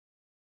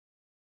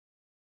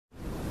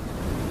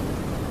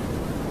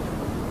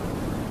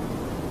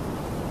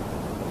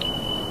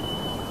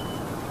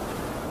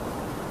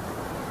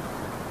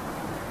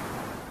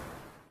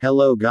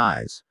Hello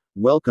guys,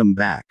 welcome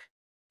back.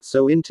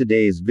 So in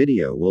today's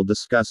video we'll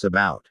discuss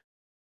about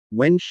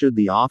when should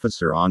the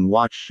officer on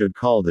watch should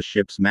call the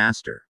ship's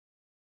master.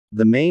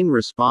 The main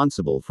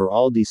responsible for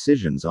all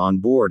decisions on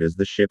board is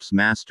the ship's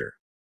master.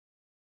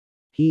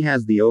 He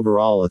has the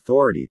overall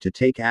authority to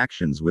take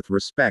actions with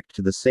respect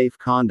to the safe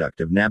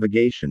conduct of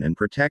navigation and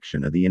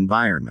protection of the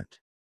environment.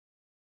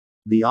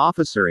 The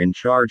officer in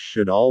charge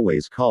should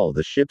always call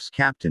the ship's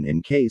captain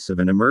in case of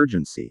an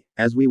emergency,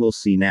 as we will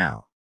see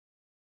now.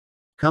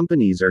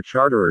 Companies or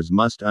charterers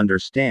must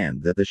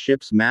understand that the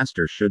ship's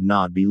master should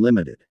not be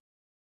limited.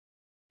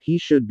 He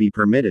should be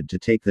permitted to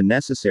take the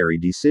necessary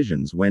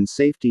decisions when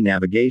safety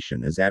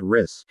navigation is at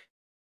risk.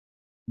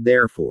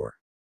 Therefore,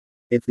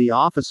 if the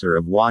officer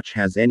of watch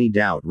has any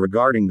doubt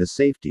regarding the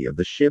safety of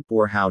the ship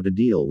or how to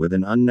deal with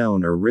an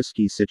unknown or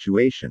risky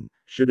situation,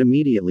 should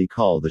immediately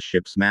call the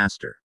ship's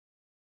master.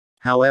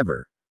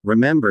 However,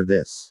 remember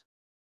this.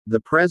 The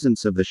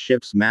presence of the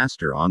ship's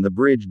master on the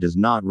bridge does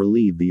not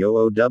relieve the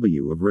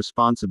OOW of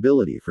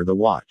responsibility for the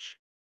watch.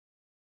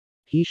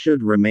 He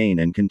should remain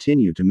and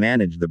continue to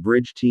manage the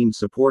bridge team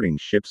supporting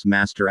ship's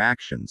master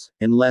actions,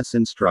 unless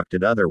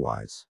instructed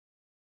otherwise.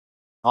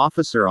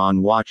 Officer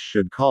on watch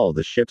should call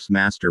the ship's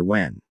master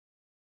when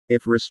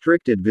if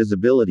restricted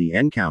visibility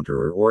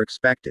encountered or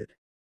expected.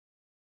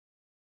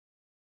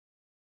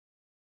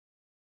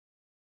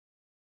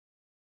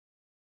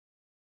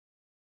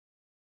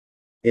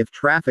 If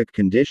traffic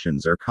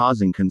conditions are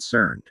causing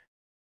concern.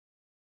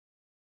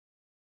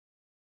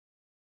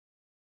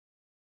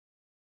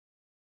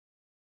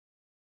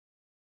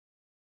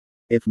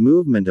 If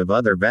movement of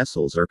other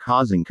vessels are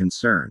causing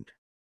concern.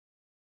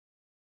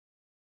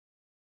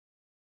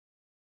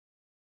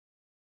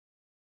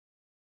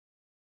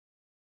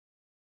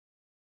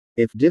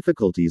 If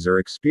difficulties are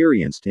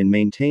experienced in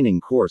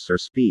maintaining course or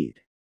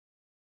speed.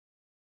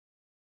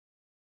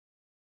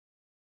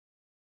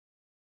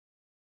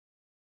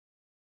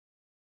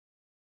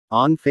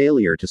 On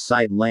failure to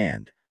sight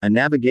land, a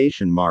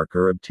navigation mark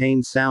or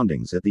obtain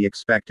soundings at the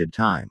expected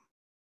time.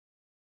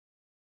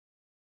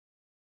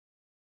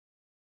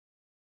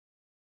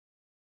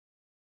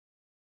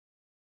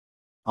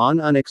 On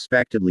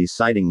unexpectedly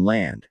sighting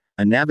land,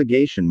 a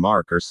navigation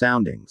mark or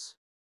soundings.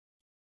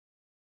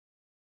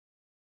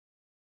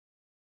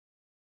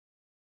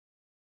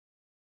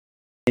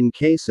 In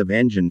case of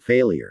engine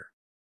failure.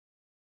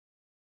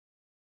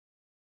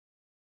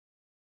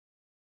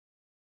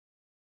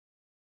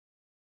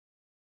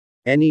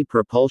 Any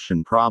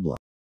propulsion problem.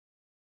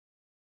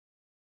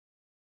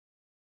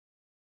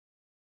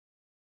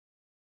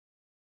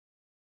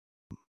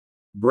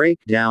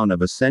 Breakdown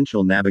of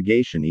essential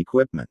navigation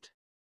equipment.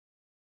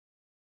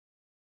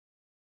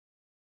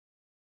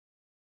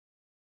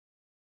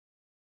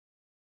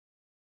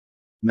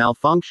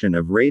 Malfunction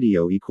of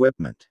radio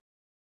equipment.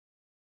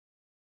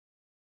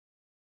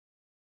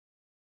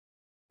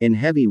 In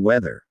heavy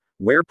weather,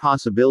 where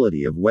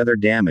possibility of weather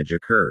damage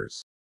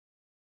occurs.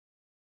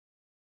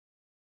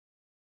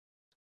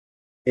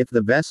 If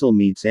the vessel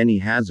meets any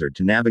hazard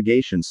to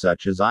navigation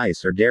such as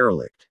ice or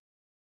derelict.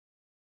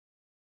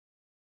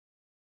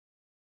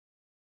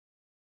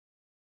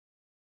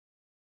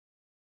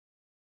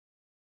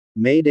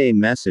 Mayday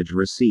message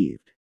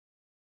received.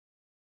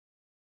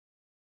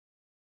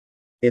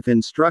 If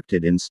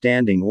instructed in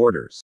standing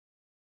orders.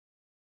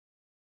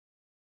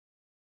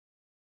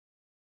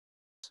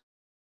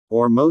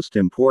 Or most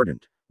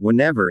important,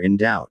 whenever in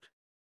doubt.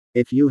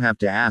 If you have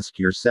to ask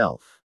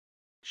yourself,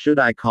 should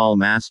I call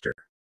master?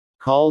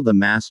 Call the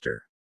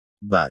master.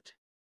 But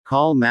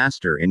call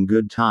master in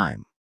good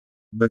time.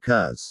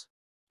 Because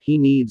he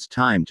needs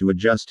time to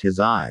adjust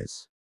his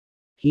eyes.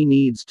 He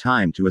needs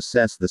time to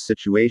assess the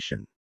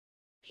situation.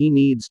 He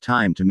needs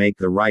time to make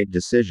the right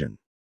decision.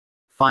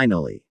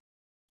 Finally,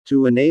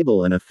 to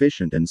enable an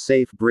efficient and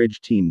safe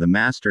bridge team, the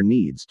master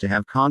needs to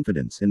have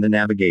confidence in the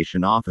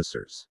navigation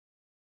officers.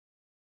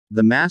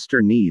 The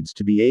master needs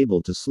to be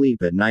able to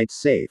sleep at night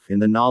safe in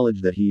the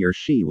knowledge that he or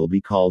she will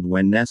be called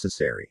when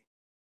necessary.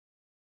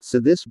 So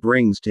this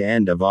brings to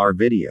end of our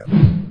video.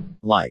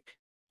 Like,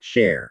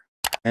 share,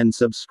 and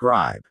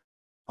subscribe.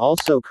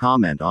 Also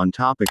comment on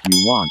topic you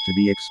want to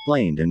be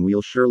explained and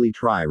we'll surely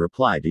try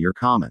reply to your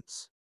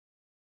comments.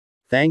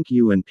 Thank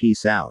you and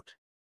peace out.